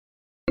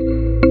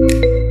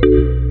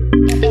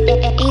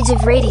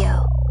Alternative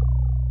Radio.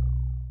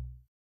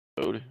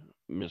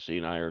 Missy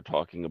and I are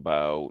talking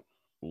about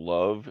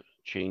love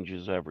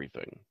changes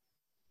everything.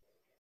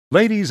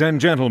 Ladies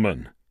and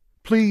gentlemen,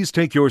 please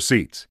take your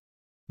seats.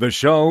 The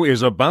show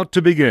is about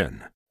to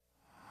begin.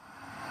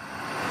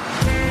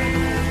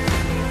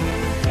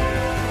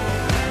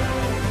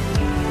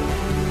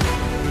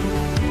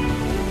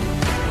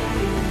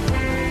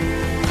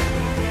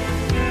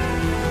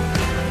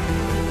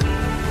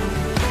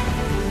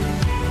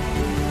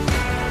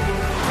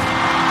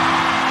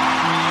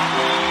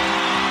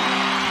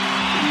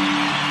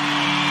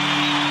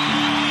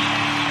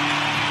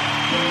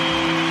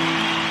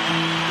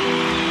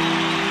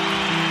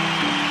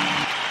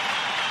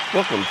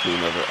 Welcome to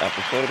another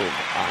episode of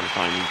On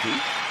Finding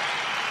Peace.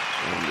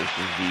 And this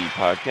is the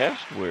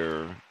podcast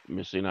where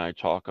Missy and I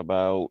talk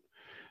about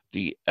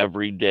the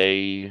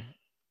everyday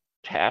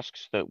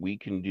tasks that we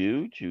can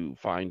do to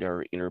find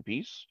our inner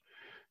peace,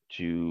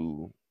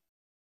 to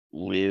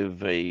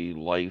live a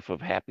life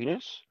of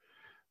happiness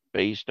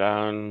based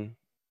on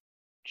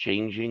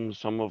changing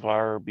some of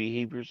our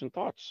behaviors and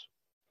thoughts.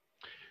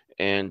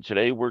 And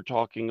today we're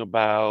talking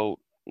about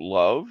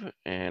love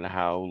and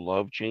how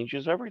love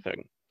changes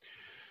everything.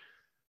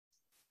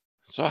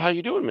 So how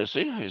you doing,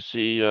 Missy? I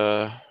see,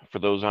 for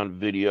those on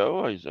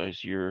video, I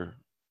see you're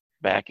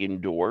back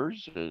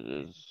indoors.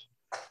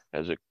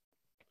 Has it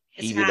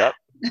heated up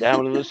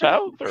down in the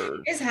south? Or?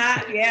 It's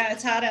hot. Yeah,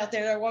 it's hot out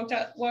there. I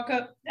woke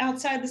up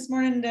outside this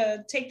morning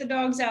to take the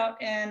dogs out,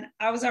 and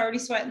I was already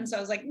sweating. So I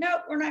was like,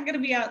 nope, we're not going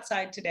to be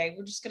outside today.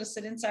 We're just going to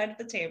sit inside at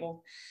the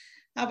table.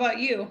 How about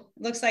you?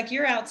 Looks like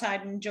you're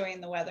outside enjoying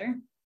the weather.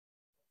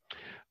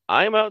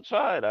 I'm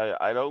outside.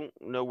 I don't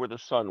know where the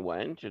sun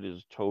went. It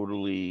is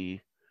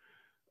totally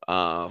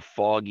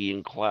foggy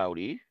and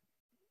cloudy,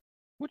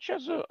 which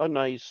has a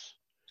nice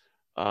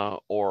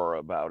aura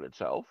about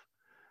itself.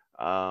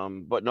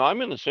 But no,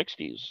 I'm in the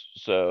 60s,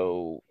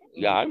 so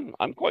yeah,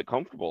 I'm quite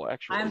comfortable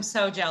actually. I'm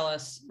so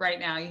jealous right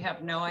now. You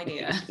have no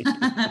idea.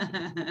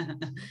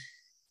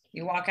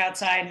 You walk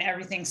outside and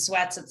everything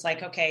sweats. It's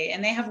like, okay,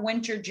 and they have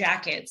winter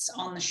jackets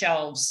on the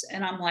shelves,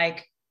 and I'm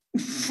like,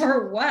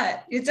 for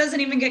what? It doesn't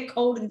even get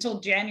cold until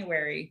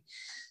January,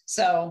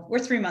 so we're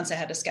 3 months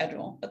ahead of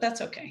schedule, but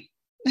that's okay.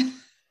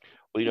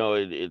 Well,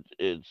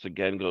 it's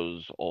again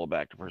goes all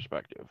back to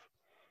perspective.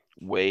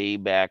 Way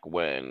back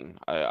when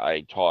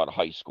I taught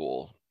high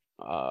school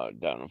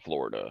down in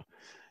Florida,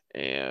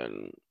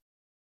 and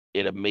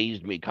it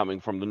amazed me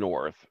coming from the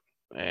north,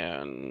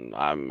 and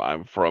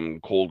I'm from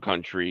cold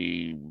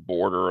country,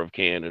 border of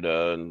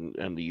Canada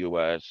and the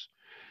U.S.,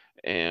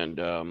 and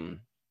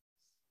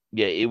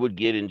yeah, it would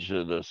get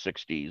into the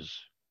 60s,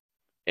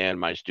 and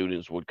my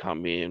students would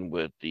come in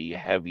with the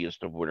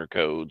heaviest of winter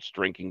coats,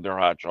 drinking their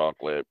hot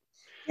chocolate.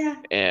 Yeah.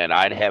 And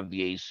I'd have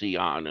the AC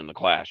on in the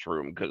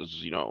classroom because,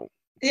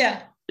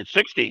 yeah, it's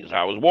 60s.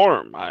 I was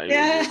warm.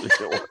 Yeah.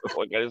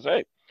 What can I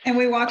say? And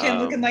we walk in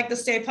looking like the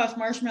Stay Puft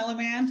Marshmallow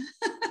Man.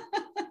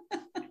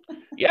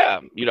 Yeah,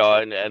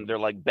 and they're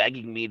like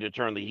begging me to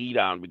turn the heat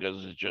on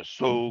because it's just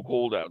so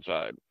cold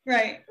outside.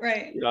 Right.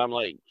 I'm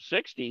like,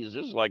 60s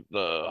is like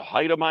the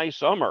height of my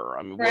summer.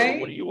 I mean, right?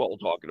 What are you all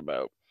talking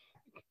about?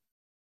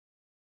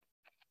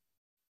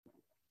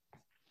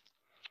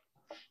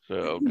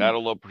 So, gotta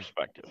love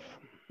perspective.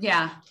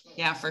 Yeah,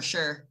 for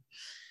sure.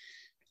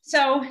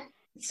 So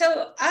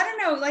I don't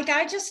know, like,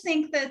 I just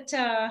think that,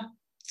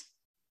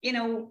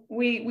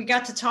 we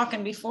got to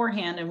talking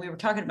beforehand, and we were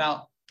talking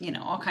about,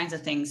 all kinds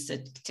of things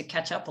to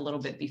catch up a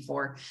little bit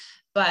before,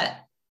 but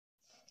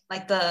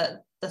like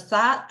the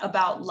thought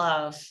about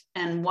love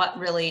and what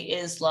really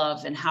is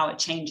love and how it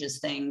changes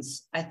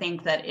things. I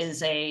think that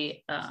is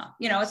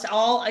it's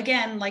all,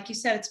 again, like you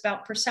said, it's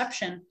about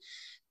perception,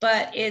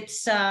 but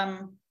it's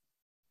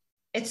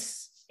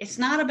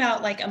not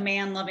about like a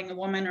man loving a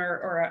woman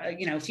or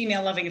a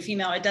female loving a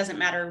female. It doesn't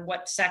matter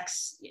what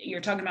sex you're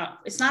talking about.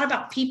 It's not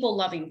about people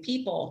loving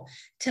people.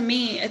 To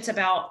me, it's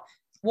about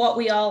what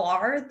we all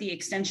are, the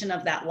extension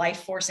of that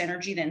life force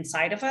energy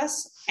inside of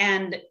us,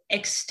 and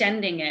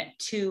extending it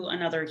to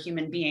another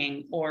human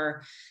being,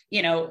 or,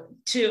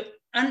 to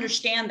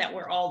understand that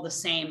we're all the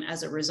same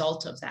as a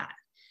result of that.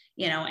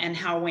 And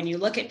how when you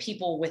look at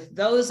people with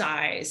those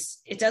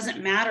eyes, it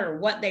doesn't matter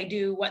what they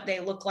do, what they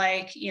look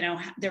like,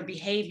 their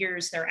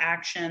behaviors, their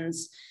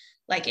actions,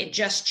 like it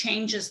just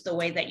changes the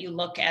way that you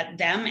look at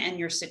them and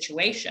your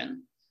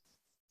situation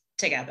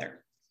together.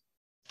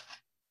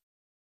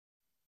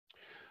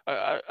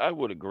 I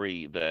would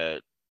agree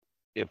that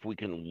if we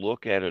can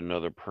look at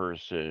another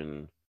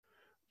person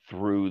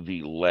through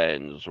the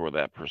lens or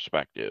that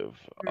perspective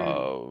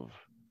of,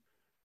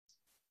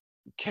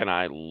 can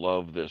I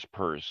love this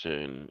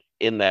person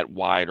in that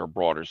wider,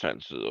 broader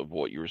sense of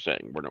what you were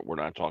saying? We're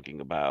not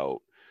talking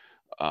about,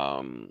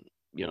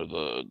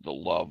 the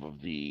love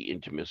of the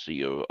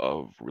intimacy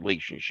of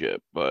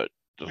relationship, but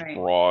this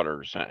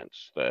broader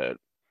sense that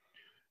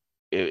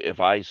if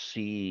I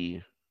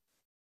see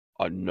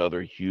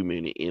another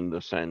human in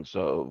the sense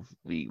of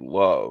the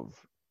love,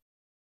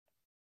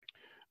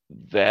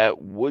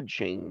 that would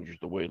change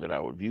the way that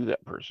I would view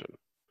that person.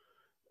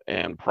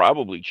 and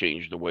probably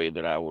change the way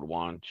that I would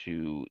want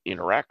to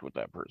interact with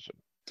that person.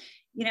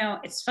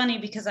 It's funny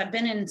because I've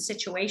been in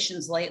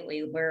situations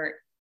lately where,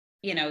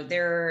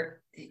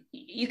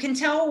 you can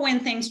tell when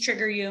things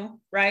trigger you,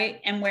 right?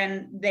 And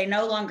when they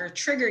no longer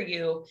trigger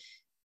you,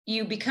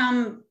 you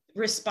become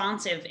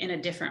responsive in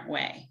a different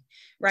way,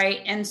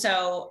 right? And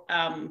so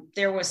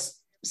there was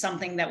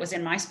something that was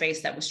in my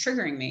space that was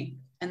triggering me.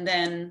 And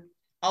then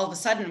all of a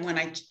sudden,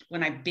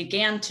 when I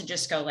began to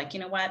just go like, you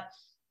know what,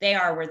 they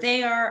are where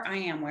they are, I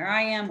am where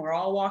I am, we're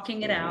all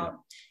walking it out,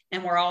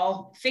 and we're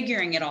all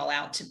figuring it all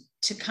out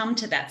to come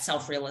to that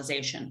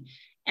self-realization.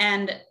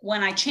 And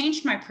when I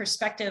changed my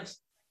perspective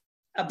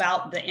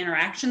about the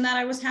interaction that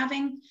I was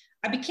having,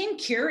 I became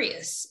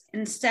curious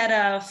instead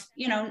of,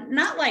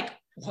 not like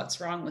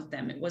what's wrong with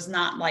them. It was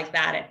not like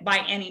that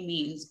by any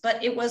means,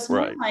 but it was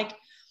more like,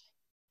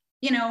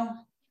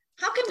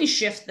 how can we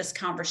shift this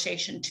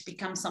conversation to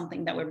become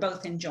something that we're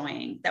both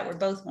enjoying, that we're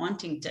both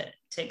wanting to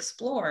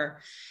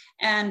explore?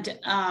 And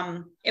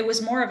it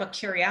was more of a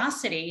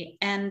curiosity,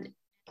 and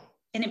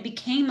it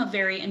became a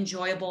very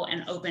enjoyable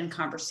and open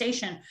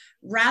conversation,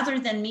 rather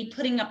than me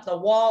putting up the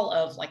wall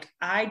of like,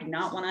 I do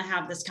not want to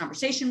have this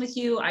conversation with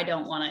you. I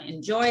don't want to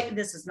enjoy it.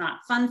 This is not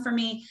fun for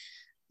me.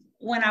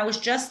 When I was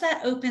just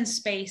that open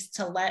space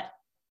to let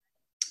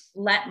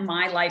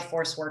my life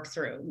force work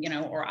through,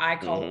 or I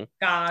call it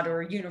God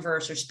or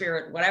universe or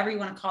spirit, whatever you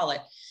want to call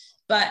it.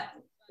 But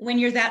when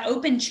you're that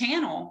open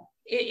channel,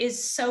 it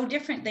is so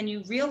different. Than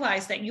you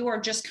realize that you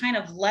are just kind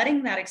of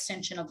letting that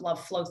extension of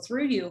love flow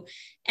through you.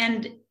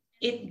 And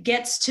it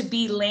gets to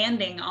be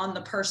landing on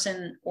the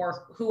person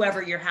or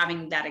whoever you're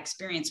having that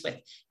experience with.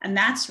 And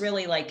that's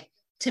really like,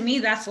 to me,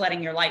 that's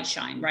letting your light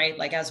shine, right?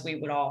 Like, as we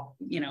would all,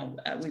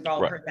 we've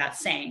all heard that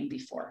saying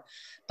before,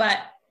 but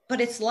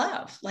it's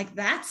love. Like,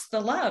 that's the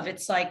love.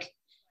 It's like,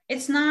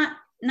 it's not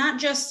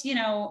just,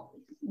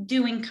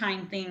 doing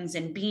kind things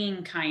and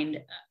being kind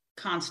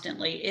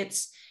constantly.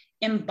 It's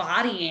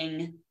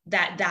embodying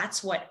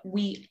that's what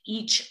we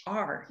each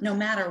are, no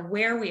matter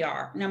where we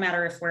are, no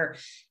matter if we're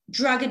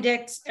drug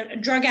addicts,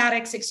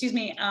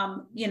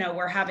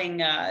 we're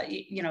having,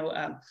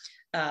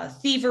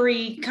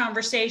 thievery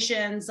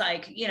conversations,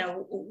 like,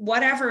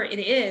 whatever it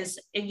is,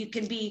 you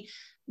can be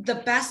the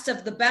best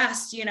of the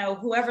best,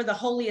 whoever the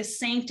holiest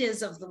saint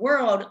is of the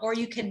world, or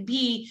you can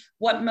be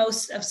what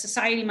most of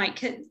society might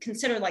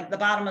consider like the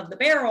bottom of the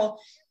barrel.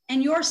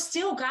 And you're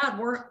still God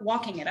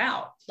walking it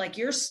out. Like,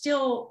 you're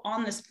still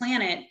on this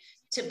planet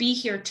to be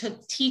here to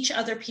teach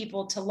other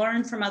people, to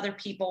learn from other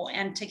people,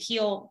 and to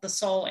heal the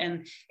soul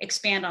and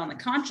expand on the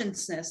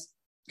consciousness,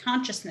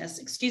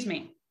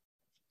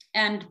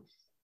 And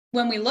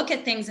when we look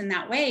at things in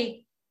that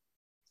way,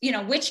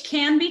 which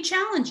can be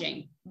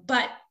challenging,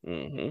 but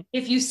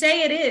if you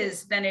say it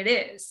is, then it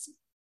is,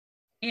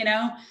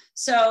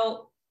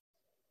 So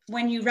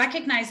when you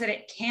recognize that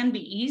it can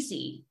be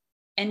easy,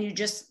 and you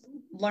just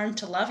learn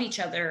to love each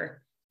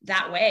other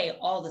that way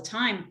all the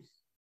time,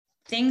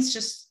 things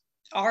just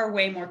are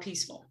way more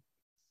peaceful.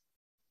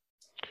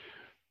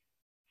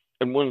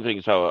 And one of the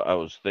things I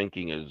was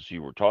thinking as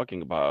you were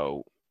talking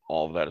about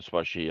all of that,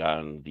 especially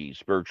on the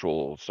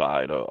spiritual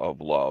side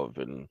of love,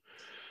 and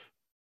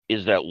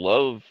is that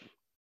love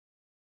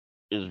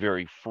is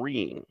very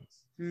freeing,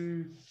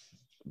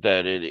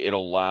 that it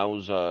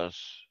allows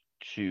us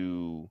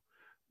to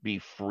be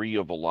free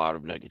of a lot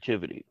of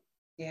negativity.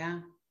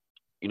 Yeah.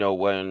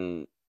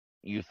 When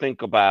you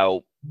think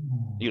about,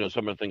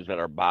 some of the things that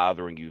are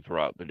bothering you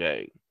throughout the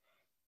day,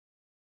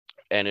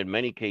 and in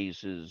many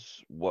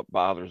cases, what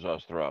bothers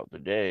us throughout the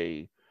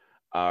day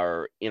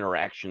are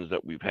interactions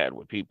that we've had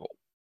with people.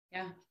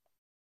 Yeah.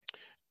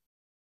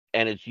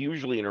 And it's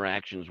usually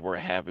interactions we're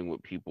having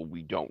with people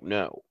we don't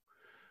know.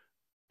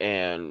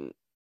 And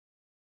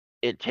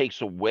it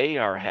takes away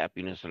our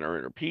happiness and our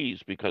inner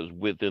peace, because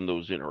within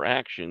those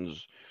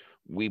interactions,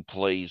 we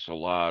place a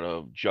lot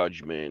of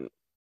judgment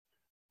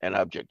and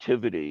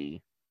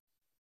objectivity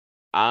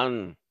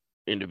on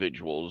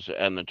individuals,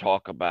 and then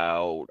talk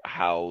about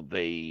how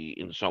they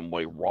in some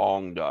way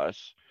wronged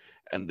us,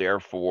 and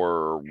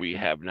therefore we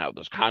have now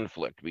this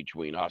conflict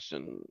between us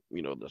and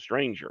the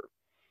stranger.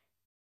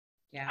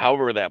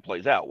 However that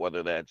plays out,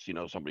 whether that's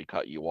somebody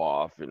cut you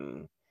off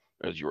and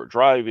as you were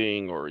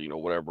driving, or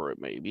whatever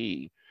it may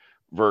be,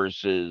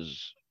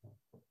 versus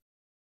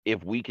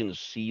if we can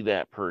see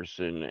that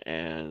person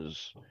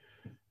as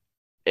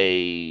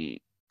a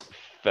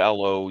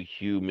fellow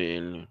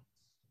human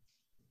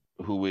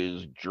who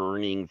is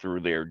journeying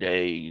through their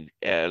day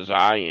as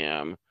I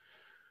am,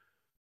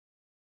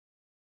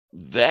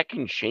 that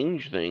can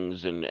change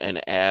things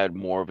and add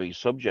more of a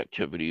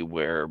subjectivity,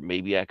 where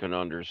maybe I can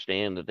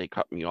understand that they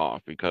cut me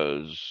off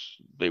because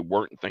they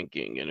weren't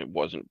thinking and it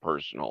wasn't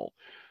personal,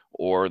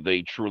 or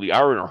they truly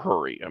are in a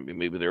hurry. I mean,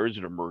 maybe there is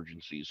an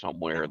emergency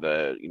somewhere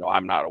that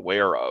I'm not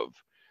aware of,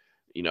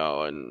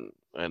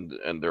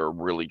 and they're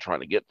really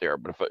trying to get there.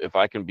 But if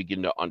I can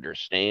begin to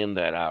understand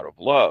that out of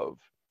love,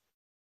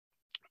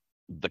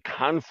 the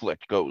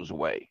conflict goes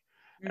away.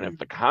 And if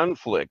the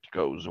conflict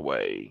goes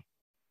away,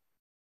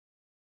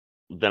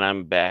 then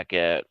I'm back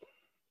at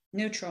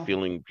Neutral.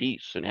 feeling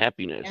peace and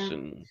happiness Yeah.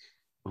 and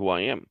who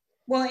I am.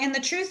 Well, and the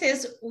truth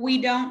is,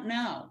 we don't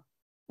know.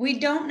 We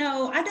don't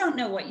know. I don't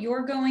know what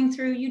you're going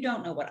through. You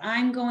don't know what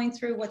I'm going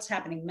through, what's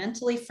happening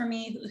mentally for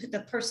me, the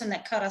person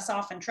that cut us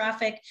off in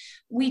traffic.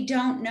 We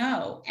don't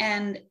know.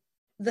 And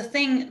the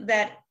thing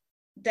that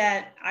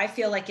I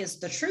feel like is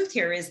the truth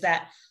here is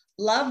that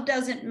love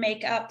doesn't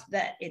make up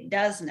that it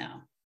does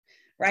know,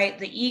 right?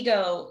 The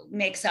ego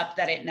makes up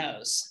that it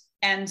knows.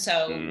 And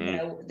so, you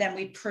know, then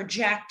we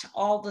project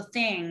all the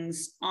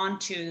things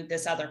onto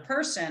this other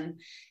person,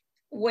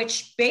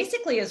 which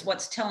basically is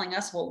what's telling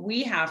us what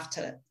we have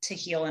to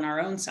heal in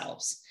our own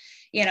selves,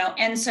 you know?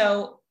 And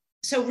so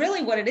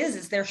really what it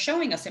is they're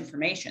showing us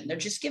information. They're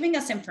just giving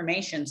us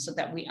information so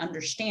that we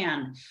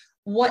understand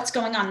what's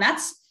going on.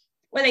 That's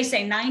where they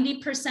say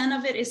 90%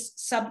 of it is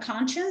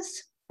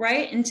subconscious,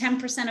 right? And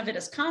 10% of it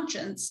is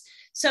conscious.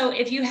 So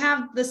if you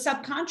have the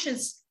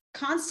subconscious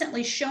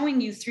constantly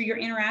showing you through your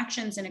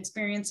interactions and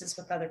experiences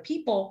with other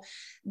people,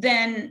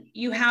 then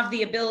you have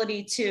the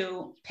ability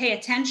to pay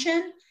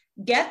attention,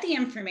 get the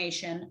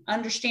information,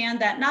 understand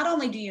that not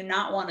only do you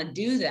not want to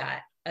do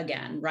that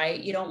again,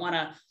 right? You don't want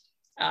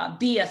to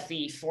be a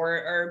thief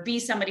or be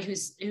somebody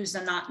who's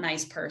a not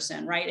nice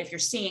person, right? If you're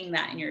seeing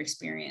that in your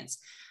experience,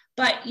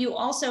 but you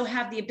also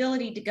have the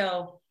ability to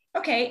go,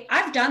 okay,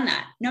 I've done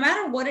that. No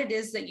matter what it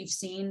is that you've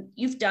seen,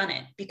 you've done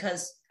it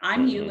because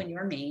I'm you and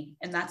you're me.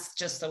 And that's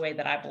just the way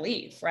that I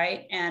believe.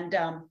 Right.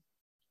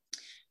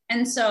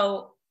 And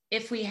so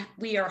if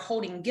we are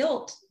holding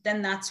guilt,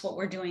 then that's what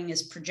we're doing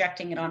is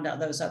projecting it onto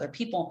those other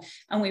people.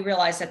 And we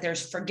realize that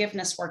there's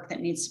forgiveness work that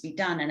needs to be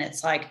done. And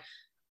it's like,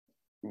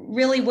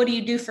 really, what do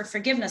you do for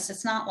forgiveness?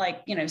 It's not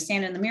like, you know,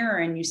 stand in the mirror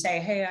and you say,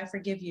 hey, I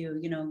forgive you,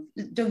 you know,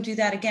 don't do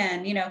that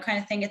again, you know, kind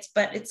of thing.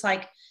 It's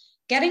like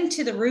getting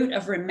to the root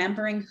of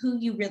remembering who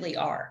you really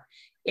are.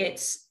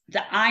 It's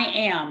the I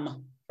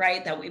am,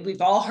 right? That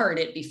we've all heard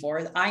it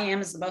before. The I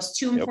am is the most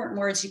two important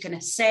words you can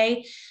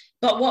say.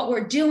 But what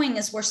we're doing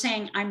is we're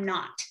saying, I'm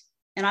not.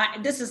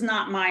 And this is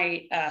not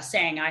my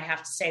saying. I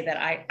have to say that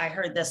I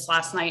heard this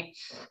last night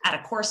at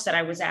a course that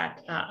I was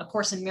at, A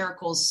Course in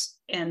Miracles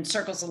and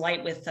Circles of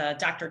Light with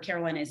Dr.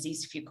 Carolyn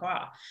Aziz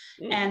Fuqua.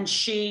 And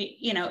she,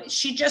 you know,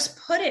 she just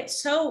put it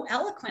so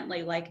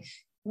eloquently, like,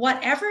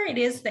 whatever it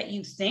is that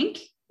you think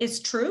is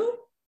true,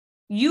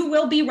 you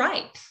will be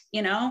right,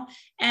 you know?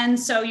 And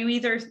so you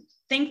either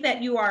think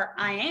that you are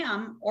I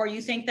am, or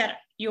you think that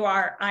you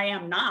are I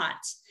am not.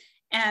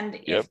 And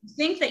if you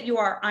think that you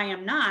are I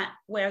am not,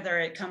 whether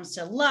it comes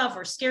to love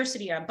or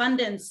scarcity or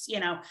abundance, you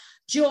know,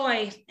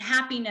 joy,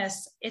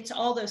 happiness, it's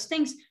all those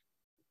things.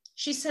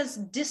 She says,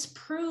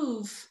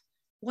 disprove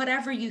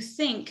whatever you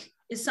think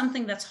is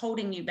something that's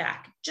holding you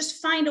back.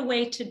 Just find a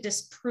way to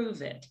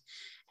disprove it.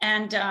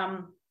 And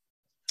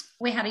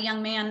we had a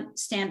young man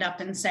stand up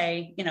and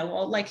say, you know,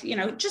 well, like, you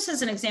know, just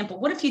as an example,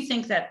 what if you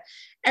think that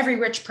every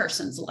rich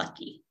person's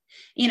lucky?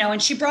 You know,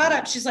 and she brought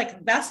up, she's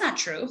like, that's not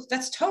true.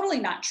 That's totally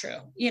not true,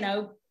 you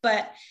know,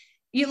 but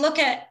you look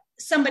at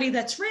somebody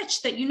that's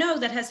rich that, you know,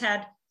 that has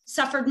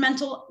suffered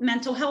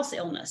mental health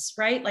illness,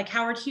 right? Like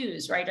Howard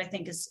Hughes, right? I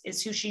think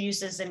is who she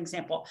uses as an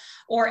example,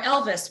 or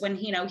Elvis, when,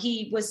 you know,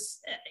 he was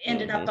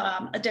ended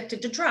up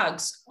addicted to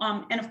drugs.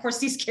 And of course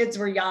these kids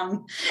were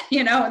young,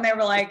 you know, and they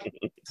were like,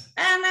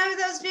 I don't know who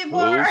those people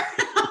are.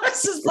 I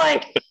was just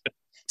like,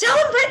 tell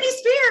them Britney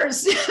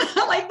Spears,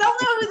 like they'll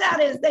know who that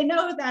is. They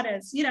know who that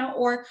is, you know,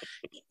 or,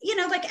 you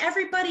know, like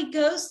everybody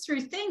goes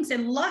through things,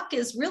 and luck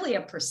is really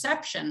a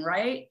perception,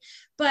 right?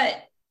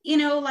 But, you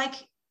know, like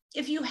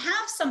if you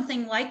have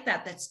something like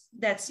that,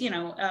 that's, you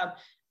know,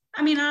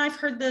 I mean, I've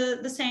heard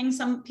the saying,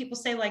 some people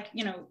say, like,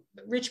 you know,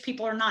 rich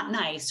people are not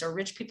nice, or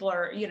rich people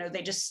are, you know,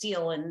 they just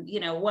steal and, you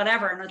know,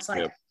 whatever. And it's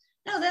like,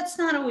 no, that's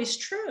not always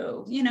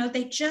true. You know,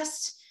 they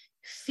just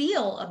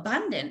feel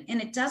abundant,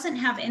 and it doesn't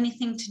have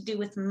anything to do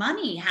with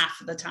money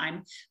half of the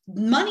time.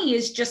 Money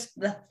is just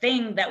the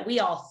thing that we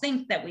all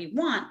think that we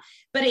want,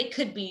 but it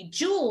could be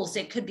jewels,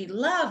 it could be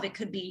love, it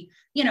could be,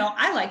 you know,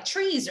 I like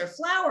trees or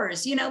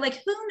flowers, you know,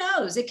 like who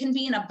knows, it can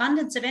be an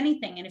abundance of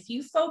anything. And if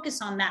you focus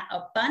on that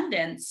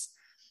abundance,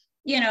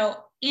 you know,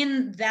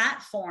 in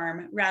that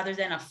form rather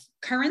than a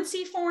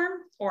currency form,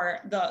 or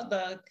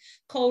the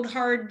cold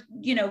hard,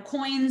 you know,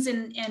 coins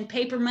and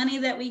paper money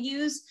that we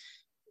use,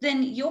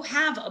 then you'll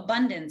have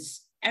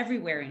abundance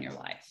everywhere in your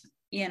life,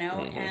 you know?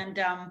 And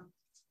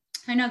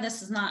I know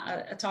this is not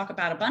a talk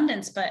about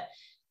abundance, but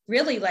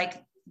really,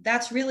 like,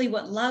 that's really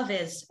what love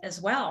is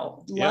as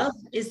well. Love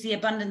is the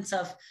abundance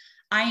of,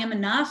 I am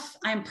enough,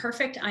 I am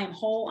perfect, I am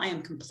whole, I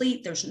am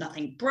complete, there's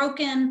nothing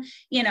broken,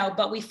 you know,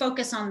 but we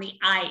focus on the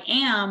I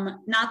am,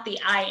 not the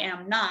I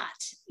am not,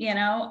 you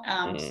know?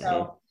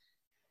 So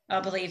I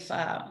believe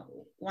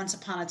once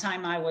upon a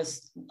time I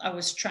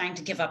was trying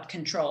to give up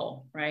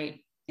control,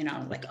 right? You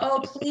know, like, oh,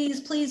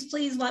 please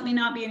let me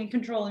not be in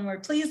control anymore.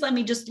 Please let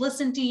me just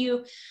listen to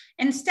you.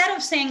 Instead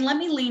of saying, let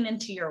me lean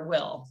into your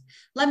will.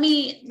 Let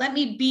me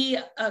be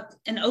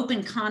an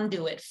open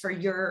conduit for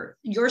your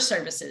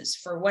services,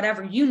 for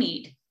whatever you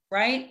need,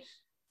 right?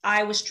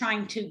 I was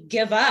trying to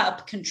give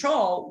up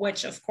control,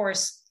 which of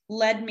course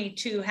led me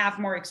to have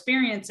more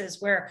experiences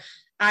where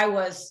I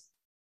was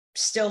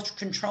still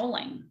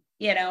controlling,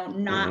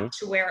 not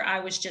to where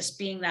I was just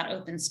being that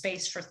open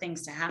space for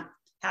things to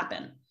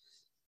happen,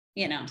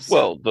 so.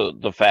 Well,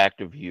 the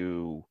fact of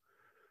you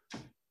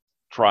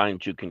trying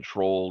to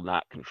control,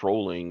 not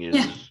controlling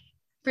is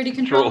pretty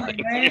controlling,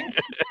 right?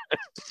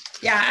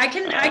 Yeah, I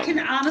can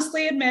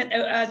honestly admit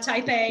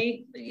type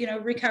A,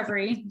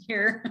 recovery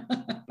here.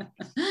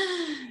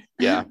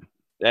 Yeah.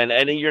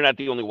 And you're not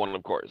the only one,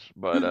 of course,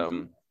 but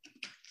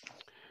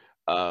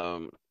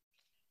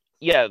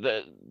yeah,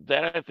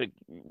 that I think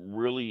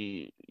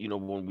really,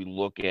 when we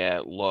look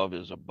at love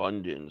as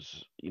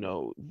abundance,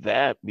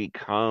 that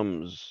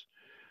becomes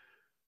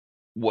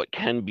what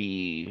can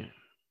be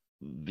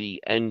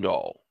the end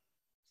all.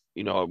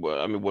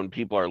 I mean, when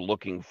people are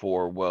looking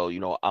for, well,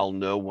 I'll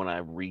know when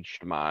I've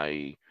reached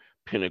my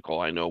pinnacle,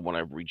 I know when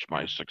I've reached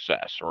my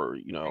success, or,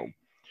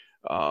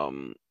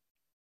 um,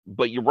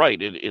 but you're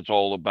right. It's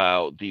all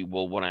about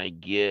well, when I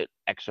get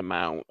X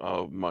amount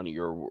of money,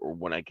 or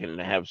when I can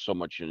have so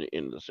much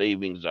in the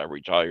savings, I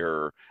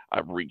retire,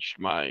 I've reached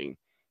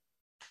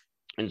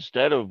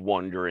instead of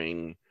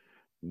wondering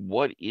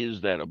what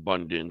is that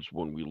abundance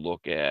when we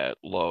look at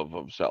love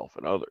of self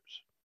and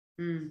others.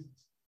 Mm.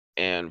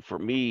 And for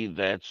me,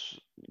 that's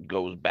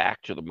goes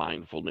back to the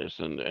mindfulness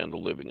and the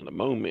living in the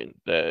moment,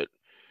 that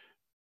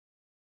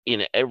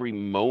in every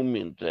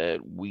moment that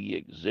we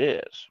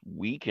exist,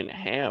 we can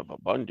have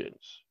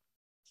abundance.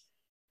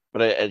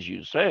 But as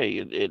you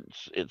say,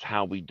 it's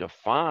how we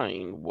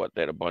define what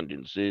that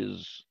abundance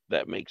is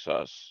that makes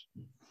us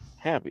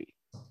happy.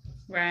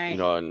 Right.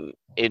 And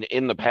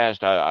in the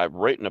past, I've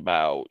written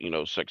about,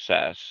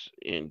 success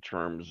in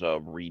terms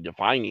of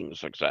redefining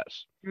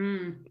success.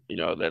 Mm.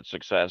 That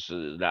success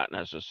is not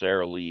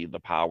necessarily the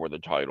power, the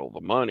title,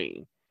 the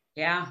money,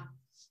 Yeah.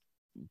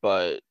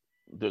 but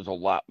there's a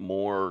lot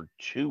more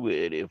to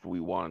it if we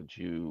want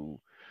to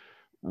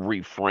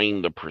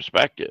reframe the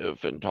perspective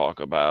and talk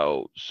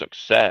about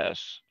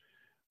success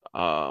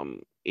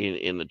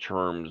in the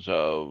terms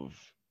of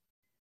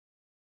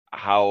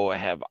how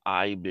have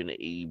I been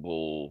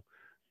able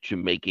to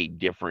make a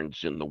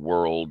difference in the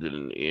world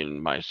and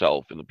in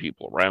myself and the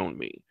people around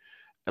me,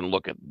 and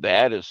look at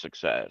that as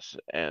success.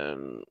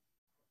 And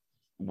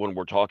when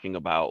we're talking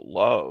about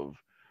love,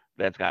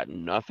 that's got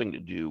nothing to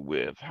do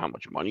with how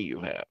much money you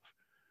have.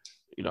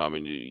 I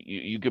mean,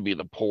 you could be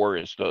the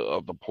poorest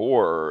of the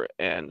poor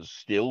and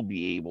still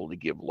be able to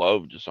give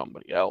love to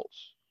somebody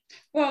else.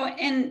 Well,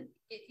 and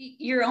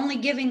you're only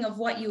giving of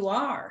what you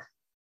are,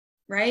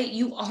 right?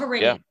 You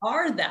already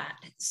are that.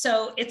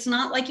 So it's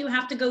not like you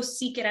have to go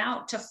seek it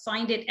out to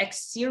find it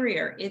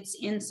exterior. It's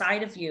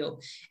inside of you.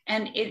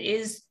 And it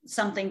is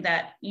something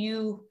that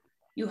you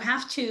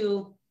have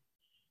to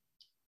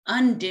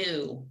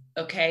undo,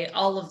 okay,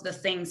 all of the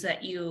things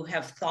that you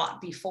have thought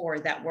before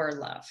that were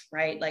love,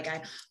 right? Like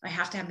I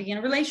have to be in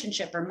a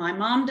relationship, or my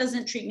mom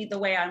doesn't treat me the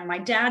way my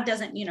dad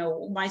doesn't,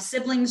 my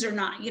siblings are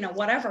not,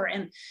 whatever.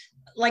 And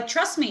like,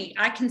 trust me,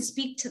 I can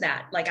speak to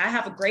that. Like, I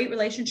have a great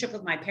relationship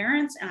with my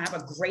parents, and I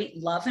have a great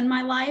love in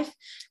my life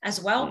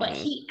as well, but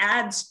he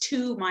adds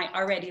to my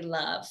already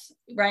love,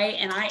 right?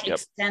 And I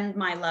extend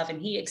my love, and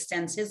he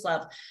extends his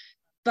love.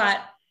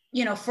 But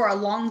for a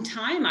long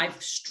time,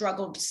 I've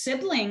struggled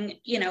sibling,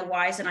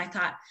 wise. And I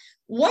thought,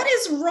 what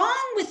is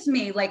wrong with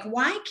me? Like,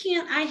 why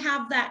can't I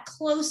have that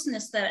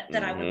closeness that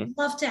I would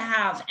love to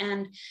have?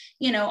 And,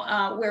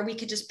 where we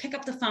could just pick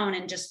up the phone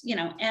and just,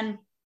 and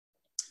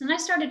I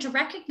started to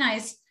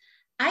recognize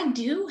I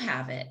do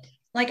have it.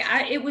 Like,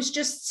 it was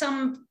just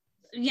some,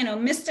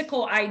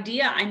 mystical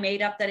idea I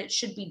made up that it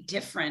should be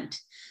different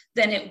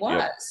than it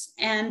was.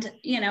 And,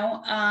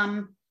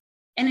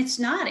 and it's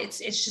not, it's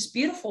just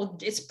beautiful.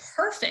 It's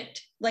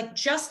perfect. Like,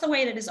 just the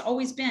way that it has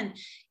always been.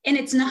 And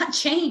it's not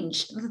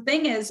changed. The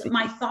thing is,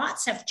 my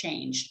thoughts have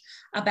changed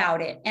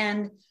about it.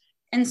 And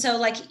so,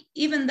 like,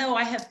 even though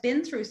I have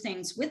been through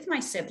things with my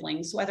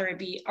siblings, whether it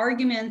be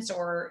arguments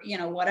or,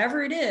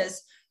 whatever it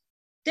is,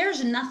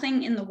 there's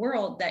nothing in the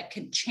world that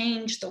could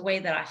change the way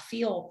that I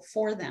feel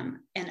for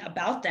them and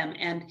about them,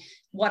 and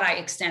what I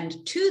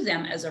extend to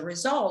them as a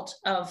result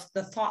of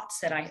the thoughts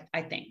that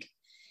I think,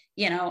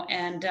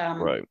 and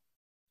right.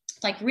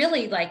 Like,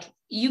 really, like,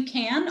 you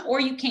can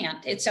or you can't.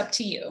 It's up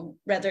to you.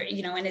 Rather,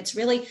 and it's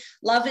really,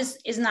 love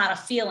is not a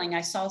feeling. I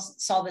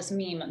saw this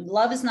meme.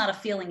 Love is not a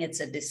feeling; it's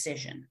a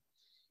decision.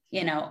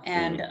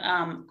 And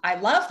I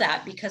love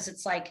that, because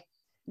it's like,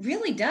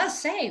 really does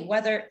say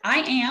whether I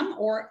am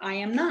or I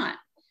am not.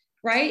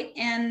 Right.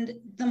 And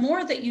the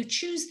more that you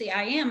choose the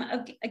I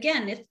am,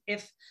 again,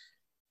 if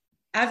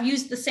I've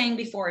used the saying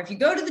before, if you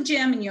go to the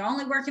gym and you're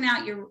only working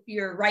out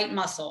your right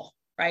muscle,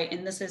 right?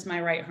 And this is my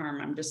right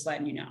arm, I'm just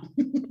letting you know.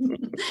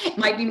 It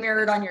might be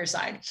mirrored on your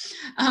side.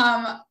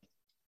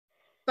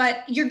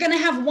 But you're going to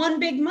have one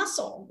big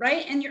muscle,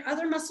 right? And your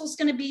other muscle is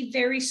going to be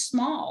very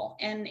small.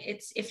 And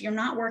it's, if you're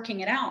not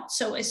working it out.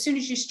 So as soon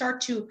as you start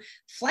to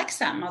flex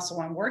that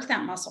muscle and work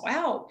that muscle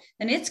out,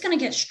 then it's going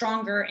to get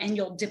stronger, and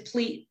you'll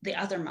deplete the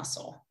other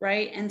muscle,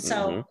 right? And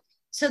so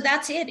So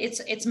that's it.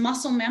 It's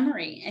muscle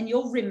memory, and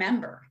you'll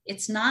remember.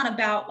 It's not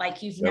about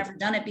like you've never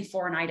done it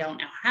before and I don't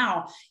know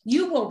how.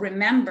 You will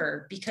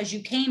remember because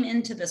you came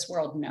into this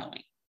world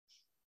knowing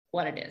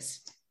what it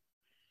is.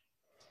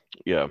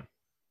 Yeah.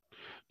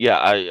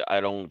 Yeah, I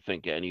don't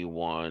think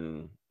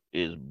anyone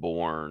is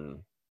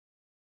born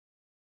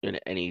in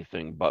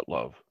anything but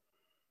love.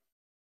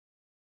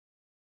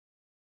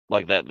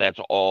 Like that's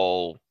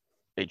all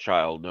a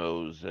child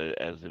knows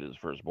as it is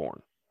first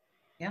born.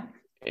 Yeah.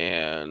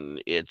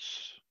 And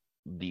it's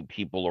the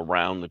people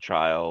around the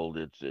child,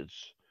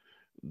 it's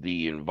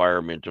the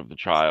environment of the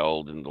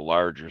child in the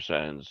larger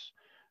sense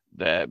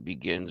that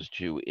begins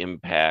to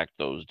impact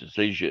those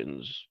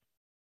decisions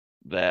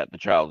that the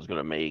child is going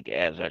to make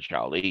as that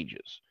child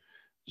ages.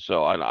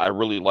 So I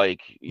really like,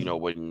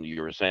 when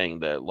you were saying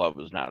that love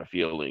is not a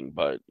feeling,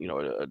 but,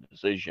 a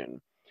decision.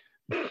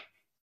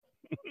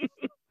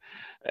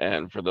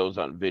 And for those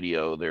on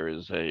video, there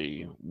is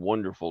a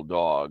wonderful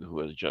dog who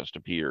has just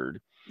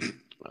appeared.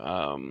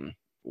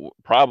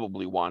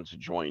 Probably wants to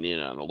join in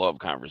on the love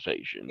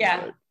conversation.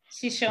 Yeah,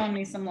 she's showing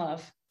me some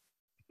love.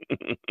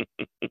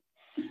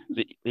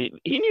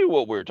 He knew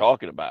what we were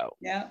talking about.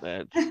 Yeah,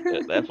 that's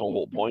the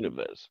whole point of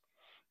this.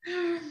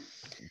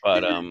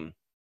 But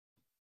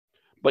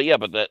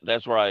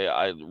that's where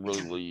I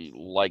really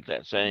like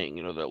that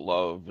saying, that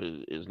love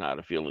is not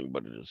a feeling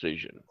but a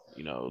decision.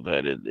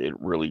 That it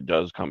really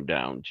does come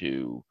down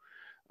to,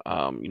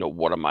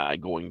 what am I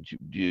going to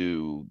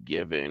do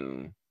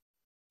given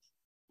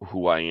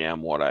who I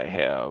am, what I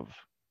have,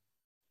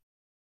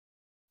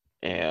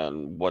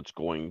 and what's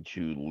going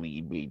to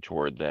lead me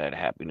toward that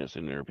happiness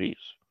and inner peace.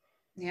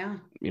 Yeah.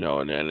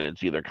 And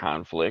it's either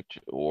conflict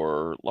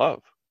or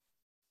love.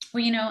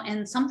 Well,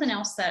 and something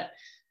else that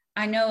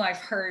I know I've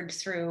heard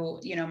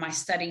through, my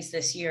studies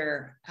this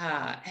year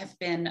have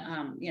been,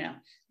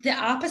 the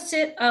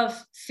opposite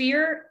of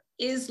fear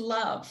is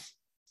love.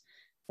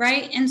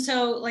 Right. And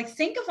so like,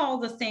 think of all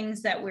the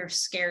things that we're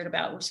scared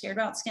about. We're scared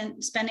about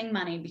spending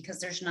money because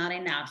there's not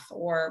enough,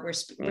 or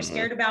we're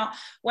scared about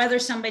whether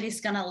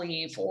somebody's going to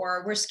leave,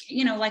 or we're,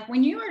 like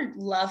when you are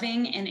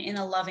loving and in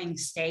a loving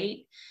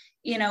state,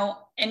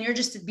 and you're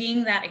just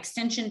being that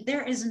extension,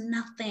 there is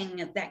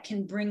nothing that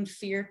can bring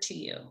fear to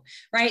you,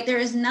 right? There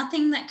is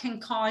nothing that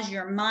can cause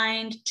your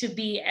mind to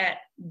be at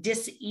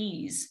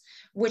dis-ease,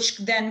 which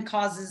then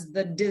causes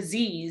the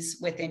disease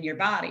within your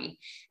body.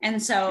 And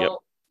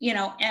so,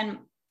 and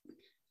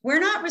we're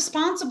not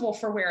responsible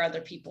for where other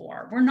people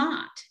are. We're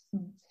not.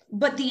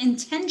 But the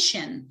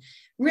intention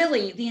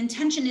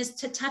is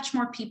to touch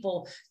more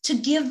people, to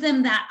give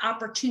them that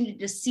opportunity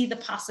to see the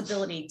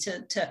possibility,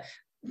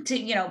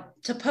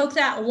 to poke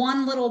that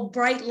one little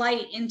bright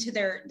light into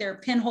their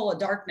pinhole of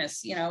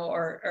darkness,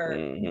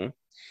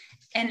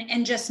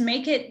 and just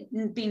make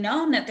it be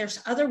known that there's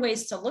other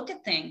ways to look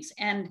at things.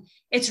 And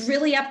it's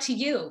really up to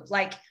you.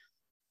 Like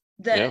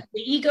the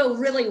ego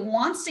really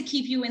wants to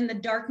keep you in the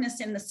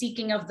darkness, in the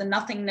seeking of the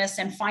nothingness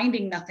and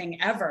finding nothing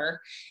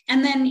ever.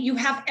 And then you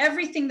have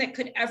everything that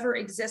could ever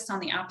exist on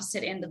the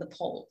opposite end of the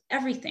pole.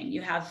 Everything.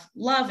 You have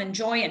love and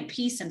joy and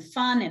peace and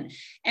fun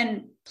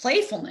and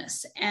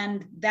playfulness.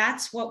 And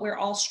that's what we're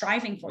all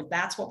striving for.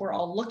 That's what we're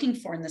all looking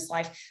for in this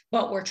life.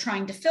 But we're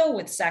trying to fill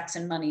with sex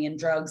and money and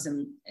drugs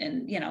and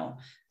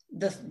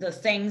the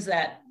things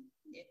that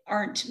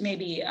aren't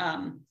maybe,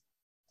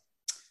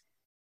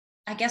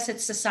 I guess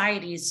it's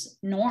society's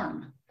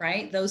norm,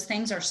 right? Those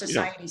things are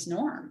society's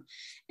norm.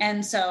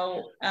 And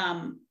so,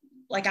 I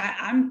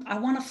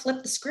want to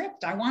flip the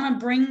script. I want to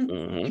bring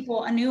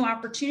people a new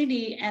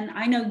opportunity. And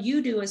I know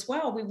you do as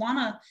well. We want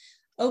to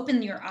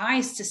open your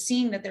eyes to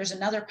seeing that there's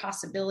another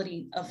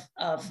possibility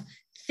of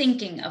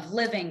thinking, of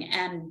living,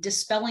 and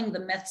dispelling the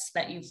myths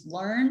that you've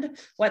learned,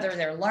 whether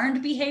they're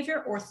learned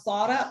behavior or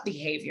thought up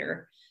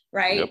behavior,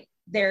 right?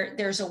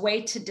 There's a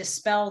way to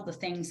dispel the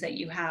things that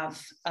you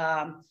have,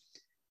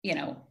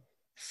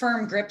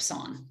 firm grips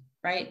on,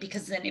 right?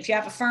 Because then if you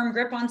have a firm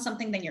grip on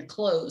something, then you're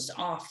closed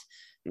off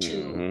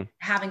to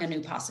having a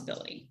new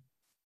possibility.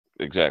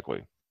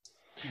 Exactly.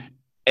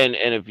 And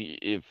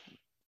if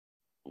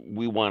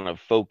we want to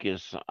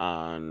focus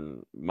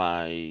on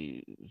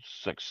my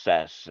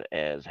success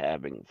as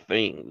having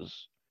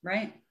things,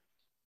 right,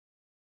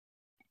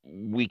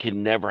 we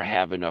can never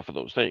have enough of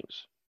those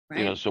things.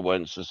 Right. So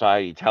when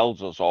society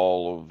tells us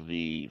all of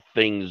the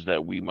things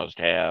that we must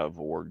have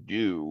or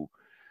do,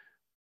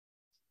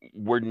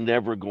 we're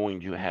never going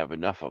to have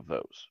enough of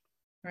those.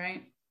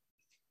 Right.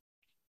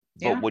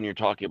 But when you're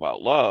talking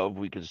about love,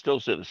 we can still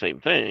say the same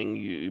thing.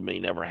 You may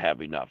never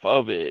have enough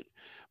of it,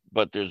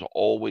 but there's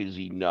always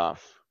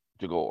enough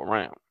to go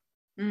around.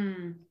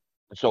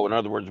 So in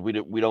other words,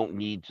 we don't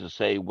need to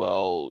say,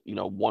 well,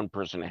 one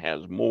person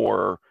has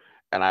more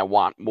and I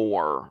want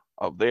more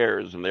of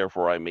theirs, and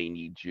therefore I may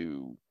need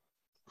to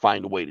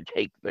find a way to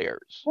take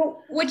theirs.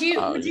 Well, would you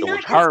not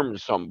which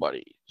harms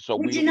somebody? So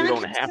we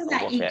don't have to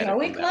that look egoic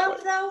at it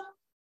love, though.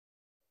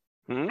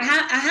 I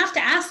have to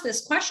ask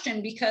this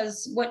question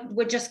because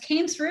what just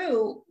came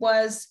through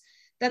was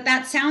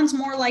that sounds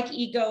more like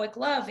egoic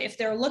love. If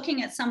they're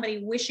looking at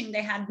somebody wishing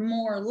they had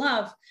more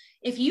love,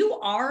 if you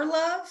are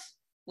love,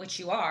 which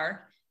you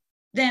are,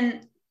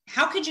 then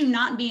how could you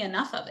not be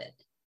enough of it?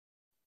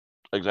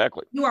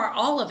 Exactly. You are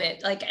all of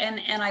it. Like,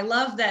 and I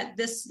love that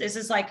this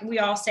is like, we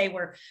all say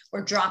we're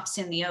drops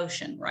in the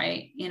ocean,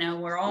 right? You know,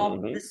 we're all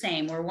the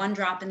same. We're one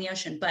drop in the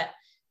ocean, but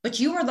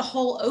you are the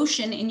whole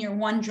ocean in your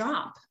one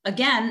drop.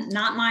 Again,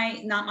 not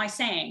my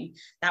saying.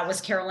 That was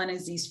Carolyn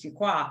Aziz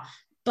Fuqua.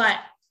 But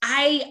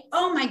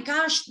oh my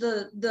gosh,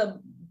 the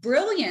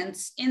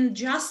brilliance in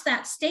just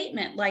that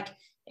statement. Like,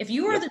 if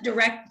you are the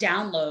direct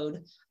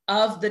download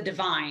of the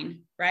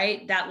divine,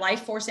 right? That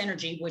life force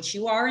energy, which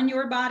you are in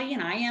your body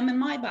and I am in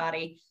my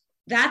body,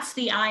 that's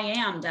the I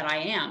am that I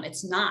am.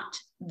 It's not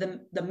the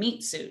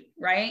meat suit,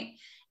 right?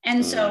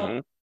 And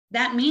so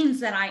that means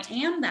that I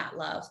am that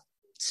love.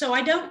 So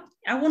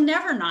I will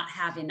never not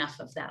have enough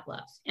of that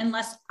love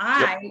unless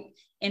I,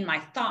 in my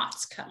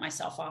thoughts, cut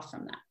myself off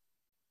from that.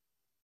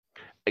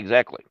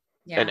 Exactly.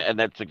 Yeah. And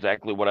that's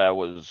exactly what I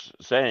was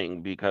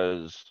saying,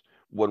 because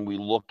when we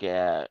look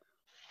at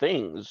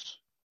things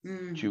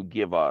to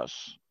give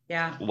us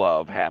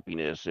love,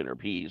 happiness, inner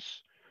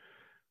peace,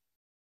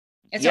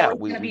 it's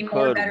always going to we be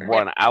more, could better,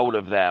 run out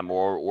of them,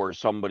 or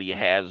somebody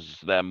has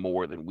them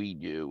more than we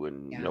do,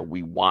 and you know,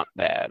 we want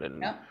that,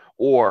 and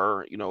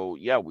or you know,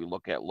 we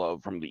look at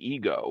love from the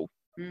ego,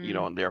 you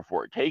know, and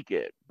therefore take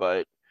it.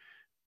 But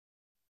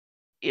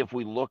if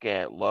we look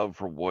at love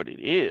for what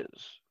it is,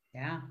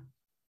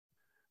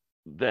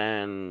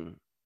 then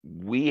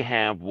we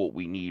have what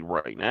we need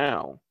right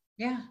now.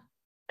 Yeah.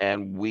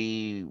 And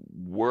we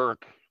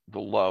work the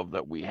love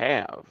that we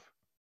have,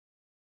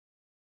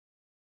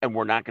 and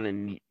we're not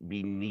going to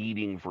be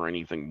needing for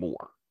anything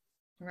more.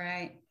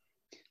 Right.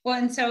 Well,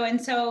 and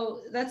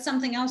so that's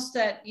something else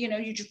that, you know,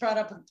 you just brought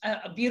up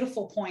a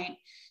beautiful point,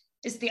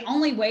 is the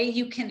only way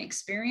you can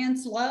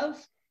experience love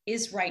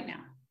is right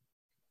now,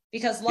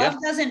 because love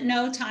doesn't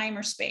know time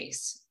or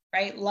space,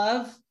 right?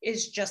 Love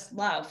is just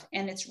love,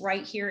 and it's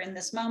right here in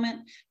this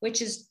moment,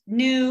 which is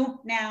new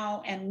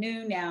now and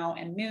new now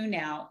and new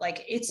now.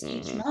 Like, it's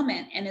each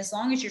moment. And as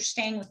long as you're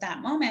staying with that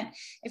moment,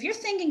 if you're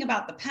thinking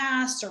about the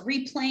past or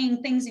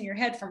replaying things in your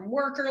head from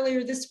work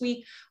earlier this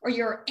week, or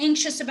you're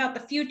anxious about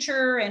the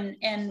future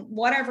and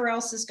whatever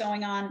else is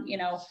going on, you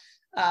know,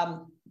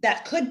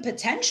 that could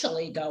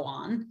potentially go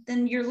on,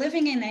 then you're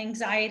living in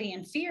anxiety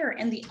and fear.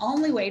 And the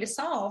only way to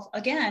solve,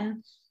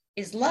 again,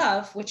 is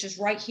love, which is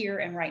right here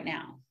and right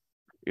now.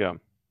 Yeah.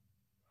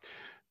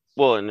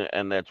 Well,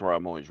 and that's where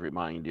I'm always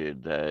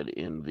reminded that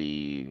in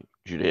the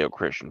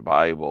Judeo-Christian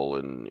Bible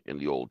and in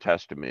the Old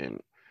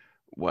Testament,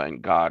 when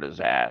God is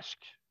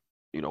asked,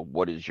 you know,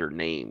 what is your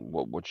name?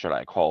 What should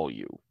I call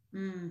you?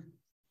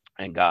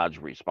 And God's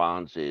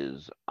response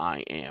is, I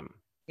am.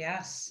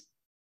 Yes.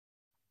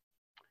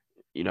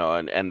 You know,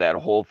 and that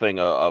whole thing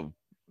of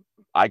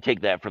I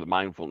take that for the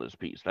mindfulness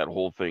piece. That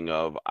whole thing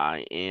of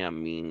I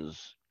am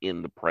means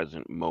in the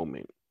present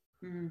moment.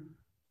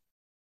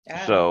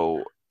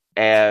 So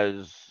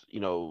as, you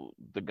know,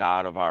 the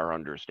God of our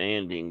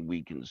understanding,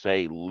 we can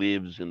say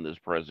lives in this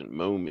present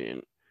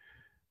moment,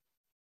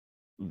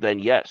 then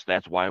yes,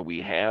 that's why we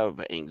have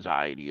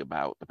anxiety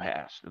about the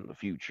past and the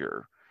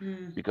future,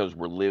 because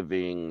we're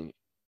living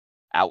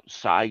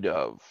outside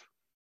of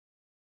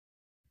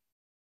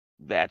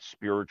that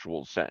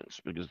spiritual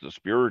sense, because the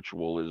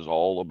spiritual is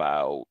all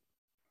about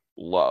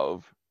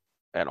love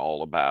and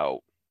all about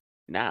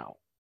now.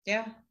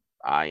 Yeah.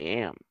 I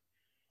am.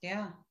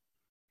 Yeah.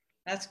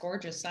 That's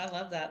gorgeous. I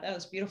love that. That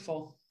was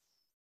beautiful.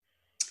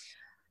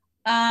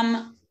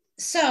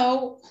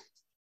 So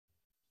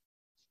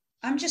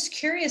I'm just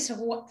curious of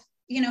what,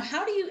 you know,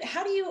 how do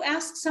you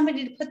ask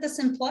somebody to put this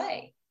in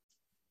play?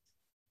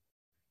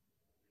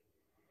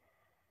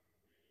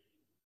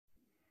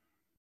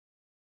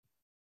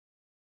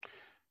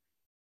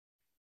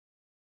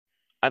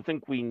 I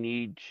think we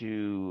need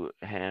to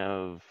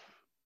have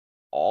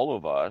all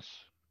of us,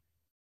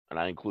 and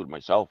I include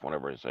myself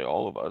whenever I say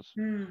all of us,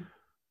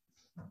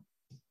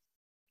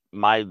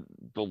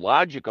 the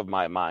logic of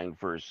my mind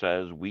first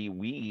says we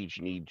each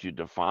need to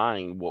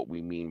define what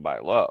we mean by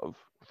love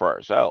for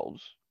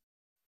ourselves.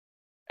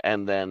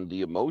 And then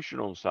the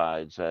emotional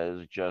side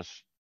says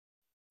just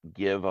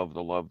give of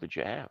the love that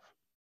you have.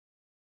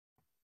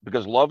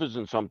 Because love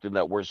isn't something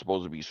that we're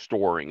supposed to be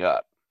storing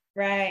up.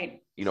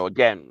 Right. You know,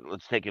 again,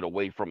 let's take it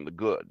away from the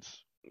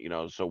goods, you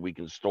know, so we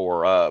can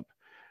store up,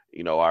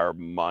 you know, our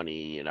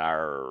money and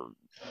our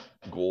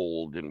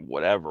gold and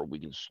whatever. We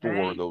can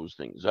store those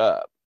things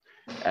up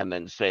and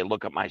then say,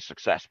 look at my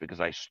success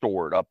because I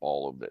stored up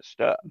all of this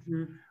stuff.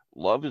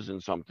 Love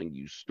isn't something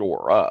you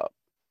store up.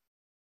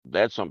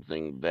 That's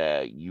something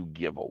that you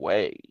give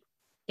away.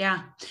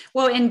 Yeah.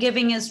 Well, and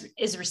giving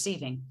is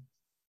receiving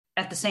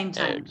at the same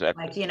time.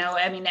 Exactly. Like, you know,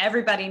 I mean,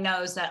 everybody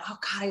knows that, oh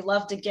God, I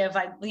love to give.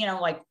 You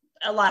know, like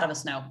a lot of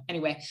us know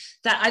anyway,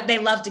 that they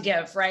love to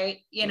give,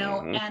 right? You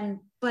know,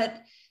 but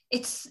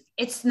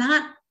it's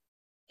not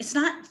it's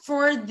not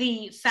for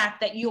the fact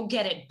that you'll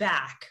get it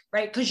back,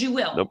 right? Because you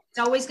will. Nope. It's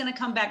always going to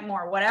come back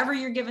more. Whatever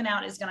you're giving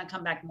out is going to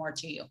come back more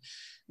to you.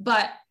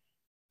 But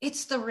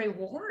it's the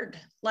reward.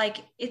 Like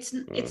it's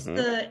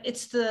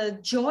the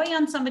joy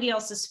on somebody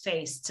else's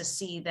face to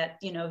see that,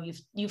 you know,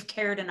 you've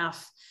cared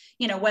enough,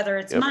 you know, whether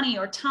it's money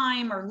or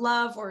time or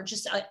love or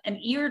just an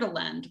ear to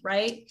lend,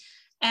 right?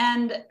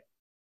 And,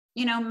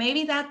 you know,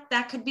 maybe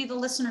that could be the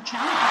listener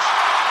challenge.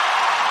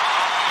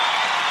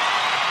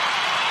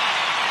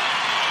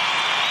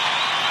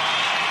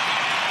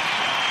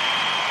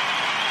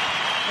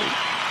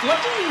 What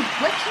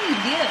can you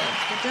give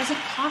that doesn't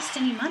cost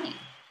any money,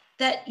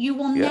 that you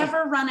will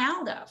never run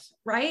out of,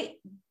 right?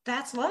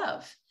 That's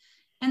love.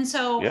 And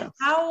so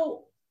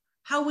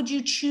how would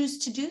you choose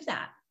to do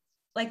that?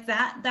 Like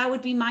that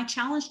would be my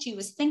challenge to you,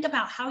 is think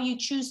about how you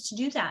choose to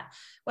do that.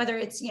 Whether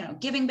it's, you know,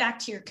 giving back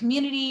to your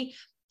community,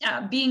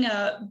 being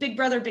a big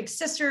brother, big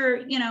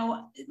sister, you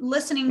know,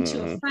 listening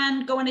to a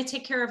friend, going to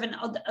take care of an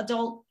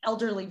adult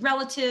elderly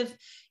relative,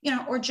 you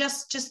know, or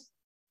just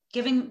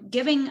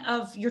giving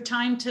of your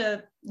time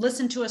to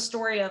listen to a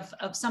story of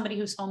somebody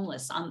who's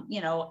homeless on,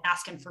 you know,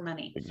 asking for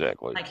money.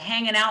 Exactly. Like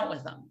hanging out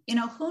with them, you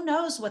know, who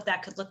knows what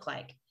that could look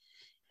like.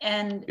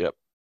 And,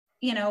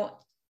 you know,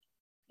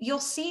 you'll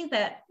see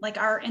that like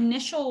our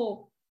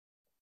initial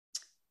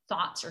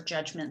thoughts or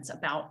judgments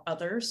about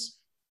others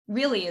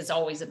really is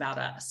always about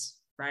us.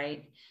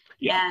 Right.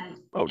 Yeah.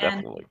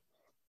 Definitely.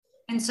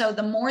 And so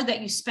the more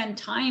that you spend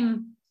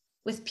time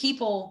with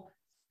people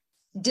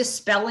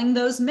dispelling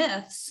those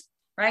myths,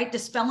 right,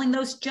 dispelling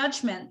those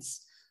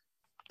judgments,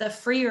 the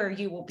freer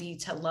you will be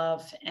to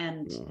love,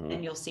 and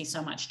you'll see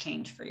so much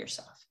change for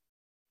yourself.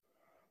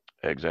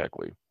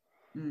 Exactly.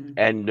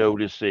 And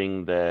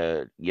noticing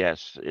that,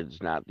 yes,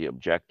 it's not the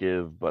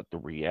objective, but the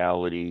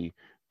reality,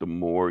 the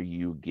more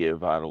you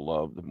give out of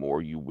love, the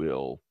more you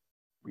will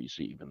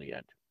receive in the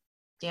end.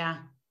 Yeah,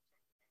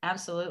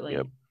 absolutely.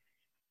 Yep.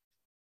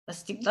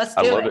 Let's do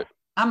I love it.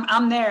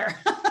 I'm there.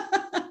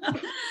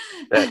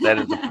 that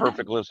is the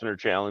perfect listener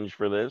challenge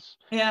for this.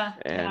 Yeah.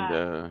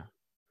 And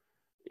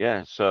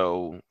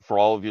so for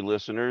all of you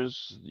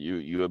listeners,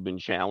 you have been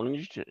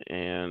challenged,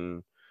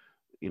 and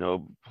you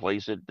know,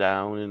 place it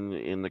down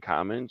in the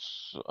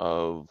comments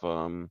of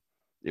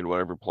in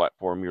whatever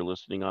platform you're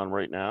listening on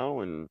right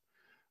now, and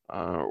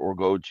or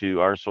go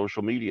to our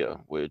social media,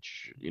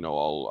 which, you know,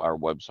 all our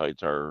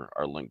websites are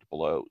linked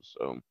below.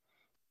 So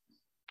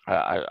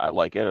I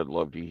like it. I'd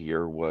love to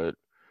hear what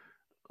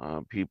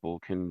people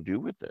can do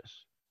with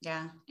this.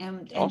 Yeah.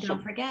 And Awesome.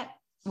 Don't forget,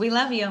 we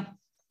love you.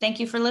 Thank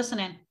you for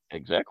listening.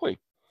 Exactly.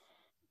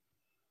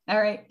 All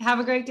right. Have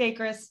a great day,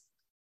 Chris.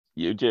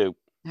 You too.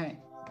 All right.